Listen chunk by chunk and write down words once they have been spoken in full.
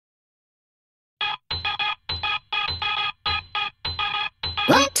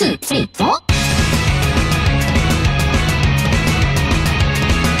ワン、ツー、スリー、フォー。考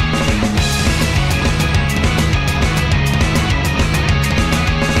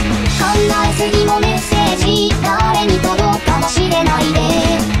えすぎもメッセージ誰に届くかもしれないで、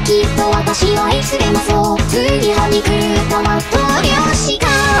きっと私はいつでもそう次はに来るとマトリョシカ。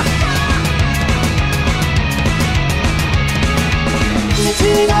頭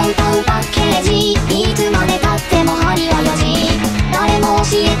痛が歌うパッケージ、いつまでたっても針は4時。誰も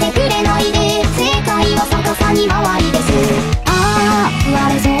教えてくれないで正解は逆さに回りです。ああ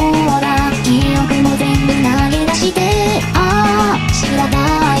割れそうだ記憶も全部投げ出して、ああ知ら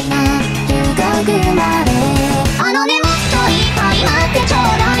ないな深くまで。あのねもっといっぱい待ってちょう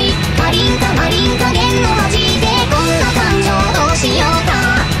だい。マリン加減の恥でこんな感情どうしよう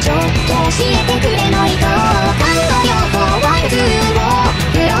か。ちょっと教えてくれないか。感動両方ワイルズを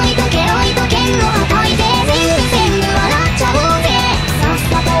黒いとケロいと剣の破壊で全部笑っちゃおうぜ。さっ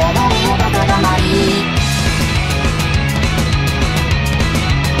さと踊れよバカだまり。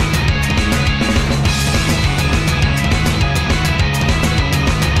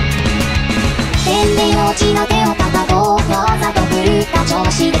天然落ちな手を叩こうわざと狂った調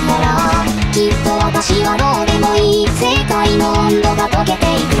子でほら、きっと私はどうでもいい世界の温度が溶けて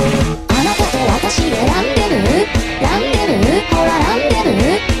いく。あなたと私でランデブーほらランデブ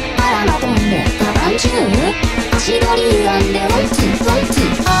ー。あらま飛んでカバン中足取り歪んでワンツーワンツー。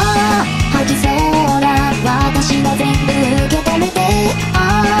ああ吐きそうだ私の全部受け止めて、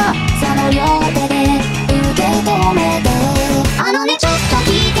ああその両手で受け止めて。あのねちょっと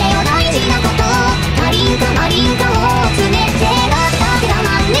聞いてよ大事なこと。マリンカを詰めてだったらな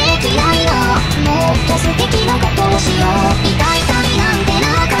んで嫌いの。もっと素敵なことをしよう。痛いなんて泣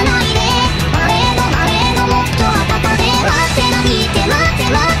かないで。マレードもっと温かで待って何って待って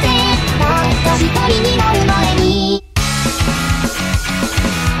たった一人になる前に。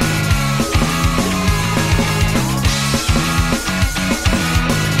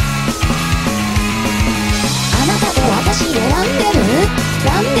あなたと私でランデブー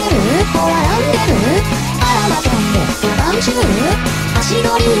ほらランデブー。あらま飛んでカバン中足取り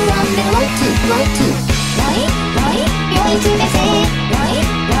歪んでワンツーワンツー。ライ酔い詰めせライ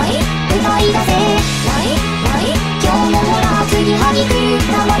歌い出せライ今日もほら次はに来る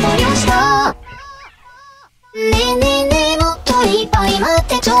マトリョシカ。ねえもっといっぱい待っ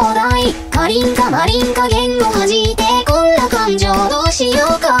てちょうだい。マリン加減を弾いてこんな感情どうしよ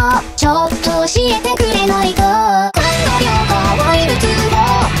うか。ちょっと教えてくれないか。感動量がワイルド